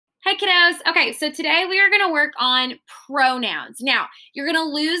kiddos. Okay, so today we are going to work on pronouns. Now, you're going to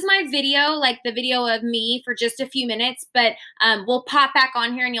lose my video, like the video of me for just a few minutes, but we'll pop back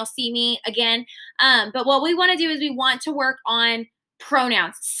on here and you'll see me again. But what we want to do is we want to work on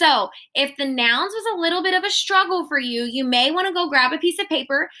pronouns. So if the nouns was a little bit of a struggle for you, you may want to go grab a piece of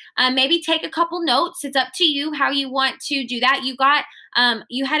paper, maybe take a couple notes. It's up to you how you want to do that.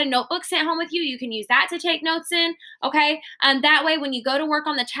 You had a notebook sent home with you. You can use that to take notes in, okay? That way, when you go to work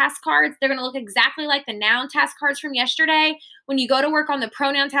on the task cards, they're going to look exactly like the noun task cards from yesterday. When you go to work on the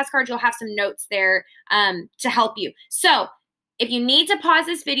pronoun task cards, you'll have some notes there to help you. So if you need to pause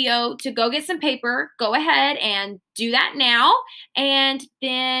this video to go get some paper, go ahead and do that now. And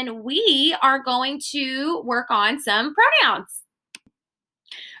then we are going to work on some pronouns.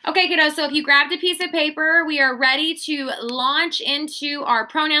 Okay, kiddos, so if you grabbed a piece of paper, we are ready to launch into our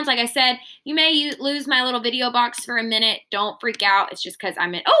pronouns. Like I said, you may lose my little video box for a minute. Don't freak out. It's just because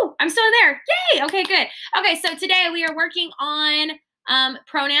I'm still there. Yay! Okay, good. Okay, so today we are working on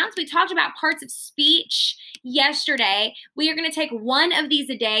pronouns. We talked about parts of speech yesterday. We are going to take one of these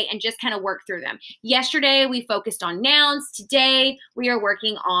a day and just kind of work through them. Yesterday, we focused on nouns. Today, we are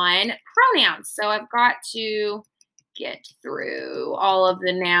working on pronouns. So I've got to get through all of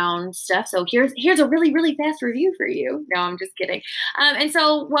the noun stuff. So here's a really, really fast review for you. No, I'm just kidding. And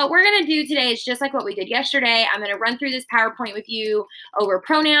so what we're going to do today is just like what we did yesterday. I'm going to run through this PowerPoint with you over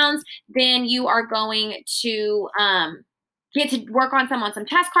pronouns. Then you are going to get to work on some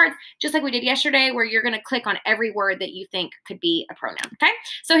task cards, just like we did yesterday, where you're going to click on every word that you think could be a pronoun, okay?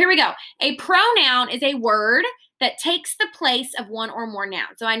 So here we go. A pronoun is a word that takes the place of one or more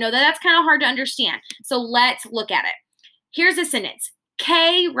nouns. So I know that that's kind of hard to understand. So let's look at it. Here's a sentence.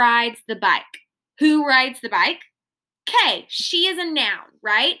 Kay rides the bike. Who rides the bike? Kay. She is a noun,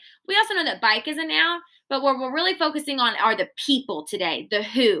 right? We also know that bike is a noun, but what we're really focusing on are the people today, the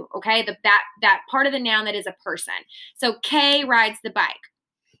who, okay? That part of the noun that is a person. So Kay rides the bike.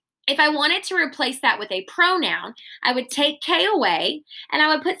 If I wanted to replace that with a pronoun, I would take Kay away and I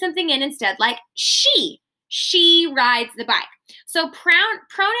would put something in instead like she. She rides the bike. So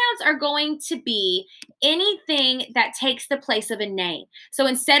pronouns are going to be anything that takes the place of a name. So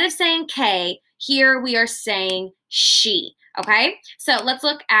instead of saying Kay, here we are saying she, okay? So let's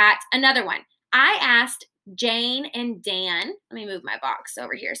look at another one. I asked Jane and Dan, let me move my box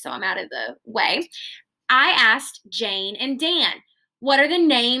over here so I'm out of the way. I asked Jane and Dan, what are the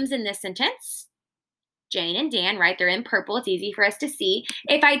names in this sentence? Jane and Dan, right? They're in purple. It's easy for us to see.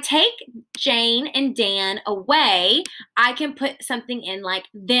 If I take Jane and Dan away, I can put something in like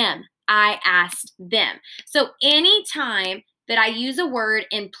them. I asked them. So anytime that I use a word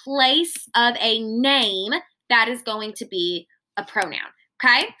in place of a name, that is going to be a pronoun,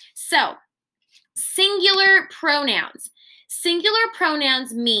 okay? So singular pronouns. Singular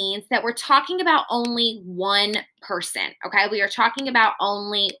pronouns means that we're talking about only one person, okay? We are talking about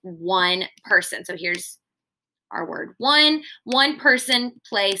only one person. So here's our word one person,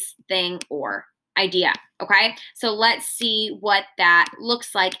 place, thing, or idea, okay? So let's see what that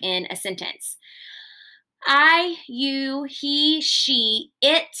looks like in a sentence. I, you, he, she,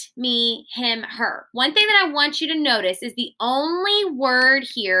 it, me, him, her. One thing that I want you to notice is the only word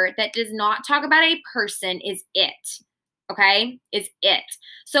here that does not talk about a person is it, okay? Is it.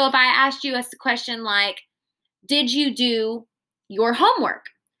 So if I asked you a question like, did you do your homework?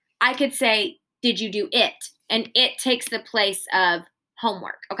 I could say, did you do it? And it takes the place of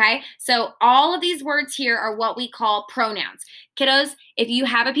homework, okay? So all of these words here are what we call pronouns. Kiddos, if you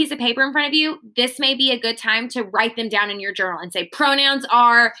have a piece of paper in front of you, this may be a good time to write them down in your journal and say pronouns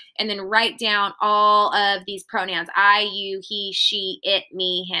are, and then write down all of these pronouns. I, you, he, she, it,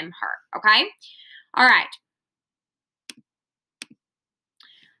 me, him, her, okay? All right.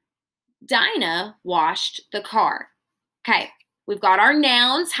 Dinah washed the car. Okay. We've got our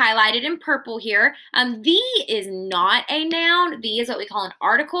nouns highlighted in purple here. The is not a noun. The is what we call an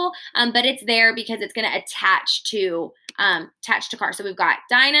article, but it's there because it's going to attach to car. So we've got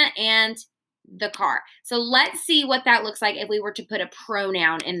Dinah and the car. So let's see what that looks like if we were to put a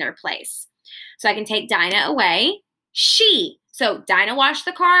pronoun in their place. So I can take Dinah away. She. So Dinah washed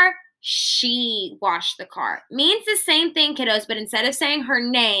the car. She washed the car. Means the same thing, kiddos, but instead of saying her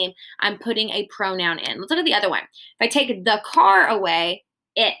name, I'm putting a pronoun in. Let's look at the other one. If I take the car away,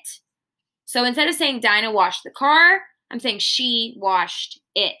 it. So instead of saying Dinah washed the car, I'm saying she washed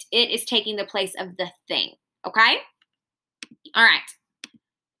it. It is taking the place of the thing, okay? All right.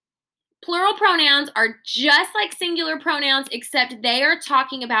 Plural pronouns are just like singular pronouns, except they are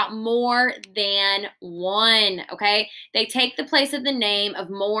talking about more than one, okay? They take the place of the name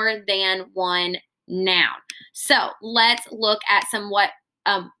of more than one noun. So let's look at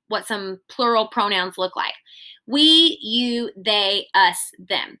what some plural pronouns look like. We, you, they, us,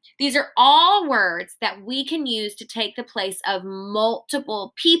 them. These are all words that we can use to take the place of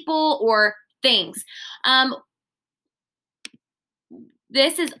multiple people or things.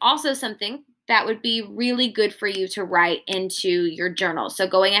 This is also something that would be really good for you to write into your journal. So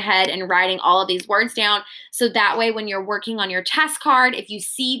going ahead and writing all of these words down, so that way when you're working on your task card, if you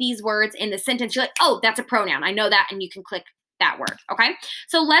see these words in the sentence, you're like, oh, that's a pronoun. I know that, and you can click that word, okay?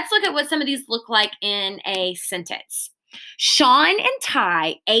 So let's look at what some of these look like in a sentence. Sean and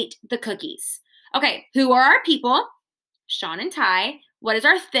Ty ate the cookies. Okay, who are our people? Sean and Ty. What is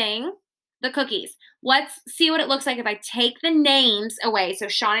our thing? The cookies. Let's see what it looks like if I take the names away. So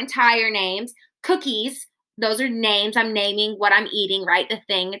Sean and Ty are names. Cookies, those are names. I'm naming what I'm eating, right? The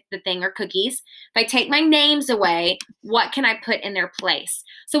thing are cookies. If I take my names away, what can I put in their place?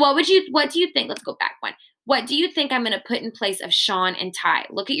 So what do you think? Let's go back one. What do you think I'm going to put in place of Sean and Ty?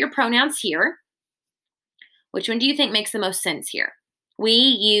 Look at your pronouns here. Which one do you think makes the most sense here? We,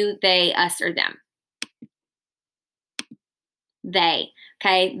 you, they, us, or them? They.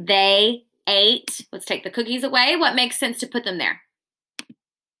 Okay, they ate. Let's take the cookies away. What makes sense to put them there?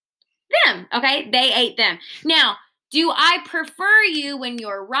 Them. Okay, they ate them. Now, do I prefer you when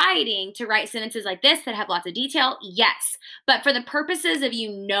you're writing to write sentences like this that have lots of detail? Yes. But for the purposes of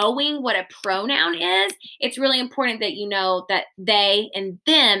you knowing what a pronoun is, it's really important that you know that they and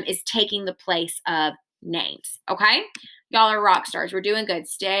them is taking the place of names. Okay? Y'all are rock stars. We're doing good.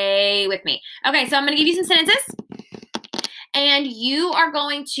 Stay with me. Okay, so I'm going to give you some sentences. And you are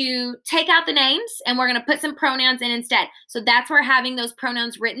going to take out the names and we're going to put some pronouns in instead. So that's where having those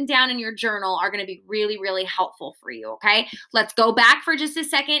pronouns written down in your journal are going to be really, really helpful for you, okay? Let's go back for just a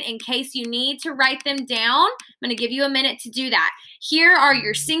second in case you need to write them down. I'm going to give you a minute to do that. Here are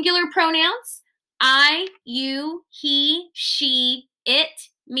your singular pronouns. I, you, he, she, it,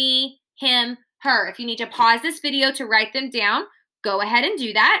 me, him, her. If you need to pause this video to write them down, go ahead and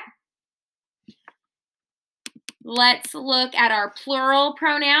do that. Let's look at our plural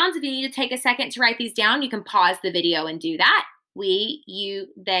pronouns. If you need to take a second to write these down, you can pause the video and do that. We, you,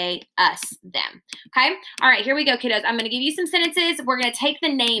 they, us, them. Okay? All right, here we go, kiddos. I'm going to give you some sentences. We're going to take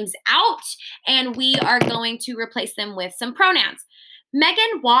the names out, and we are going to replace them with some pronouns.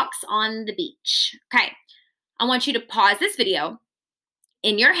 Megan walks on the beach. Okay. I want you to pause this video.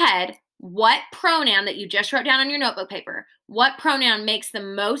 In your head, what pronoun that you just wrote down on your notebook paper, what pronoun makes the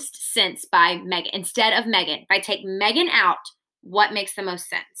most sense by Megan instead of Megan? If I take Megan out, what makes the most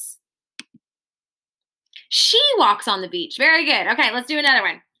sense? She walks on the beach. Very good. Okay, let's do another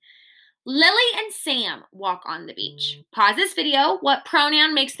one. Lily and Sam walk on the beach. Pause this video. What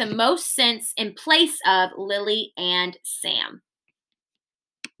pronoun makes the most sense in place of Lily and Sam?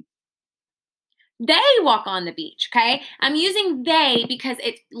 They walk on the beach, okay? I'm using they because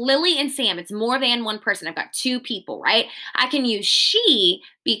it's Lily and Sam. It's more than one person. I've got two people, right? I can use she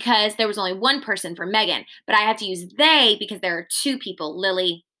because there was only one person for Megan, but I have to use they because there are two people,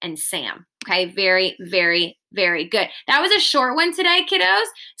 Lily and Sam. Okay, very, very, very good. That was a short one today, kiddos,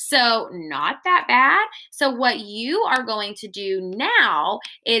 so not that bad. So what you are going to do now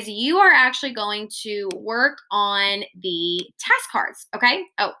is you are actually going to work on the task cards, okay?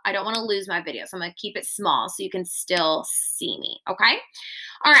 Oh, I don't want to lose my video, so I'm going to keep it small so you can still see me, okay?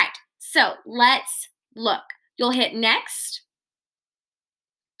 All right, so let's look. You'll hit next.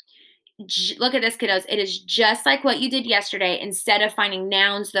 Look at this, kiddos. It is just like what you did yesterday. Instead of finding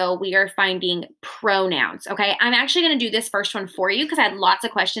nouns, though, we are finding pronouns, okay? I'm actually going to do this first one for you because I had lots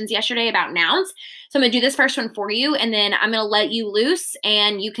of questions yesterday about nouns. So I'm going to do this first one for you, and then I'm going to let you loose,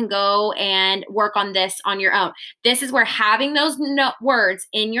 and you can go and work on this on your own. This is where having those words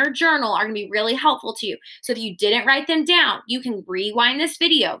in your journal are going to be really helpful to you. So if you didn't write them down, you can rewind this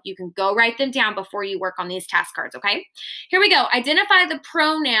video. You can go write them down before you work on these task cards, okay? Here we go. Identify the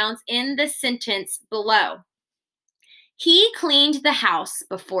pronouns in the sentence below. He cleaned the house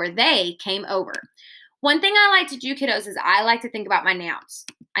before they came over. One thing I like to do, kiddos, is I like to think about my nouns.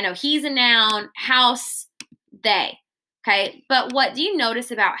 I know he's a noun, house, they, okay? But what do you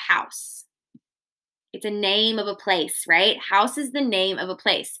notice about house? It's a name of a place, right? House is the name of a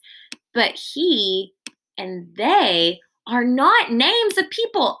place. But he and they are not names of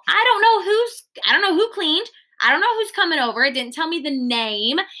people. I don't know who cleaned. I don't know who's coming over. It didn't tell me the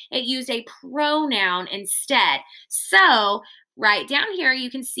name. It used a pronoun instead. So right down here, you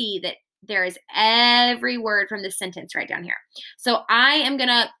can see that there is every word from this sentence right down here. So I am going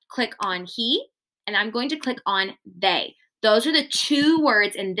to click on he, and I'm going to click on they. Those are the two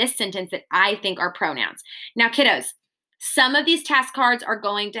words in this sentence that I think are pronouns. Now, kiddos, some of these task cards are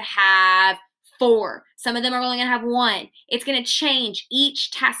going to have 4. Some of them are only going to have 1. It's going to change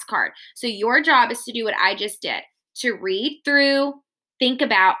each task card. So your job is to do what I just did, to read through, think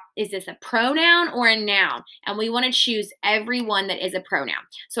about, is this a pronoun or a noun? And we want to choose every one that is a pronoun.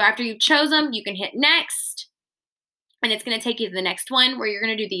 So after you've chosen them, you can hit next, and it's going to take you to the next one where you're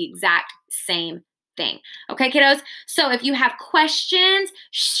going to do the exact same thing. Okay, kiddos? So if you have questions,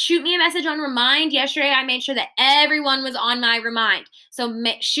 shoot me a message on Remind. Yesterday, I made sure that everyone was on my Remind. So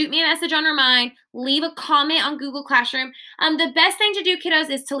shoot me a message on Remind. Leave a comment on Google Classroom. The best thing to do, kiddos,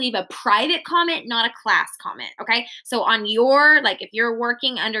 is to leave a private comment, not a class comment, okay? So on your, like if you're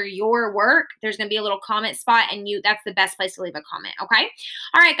working under your work, there's going to be a little comment spot, and that's the best place to leave a comment, okay?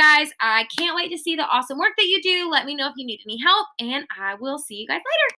 All right, guys, I can't wait to see the awesome work that you do. Let me know if you need any help, and I will see you guys later.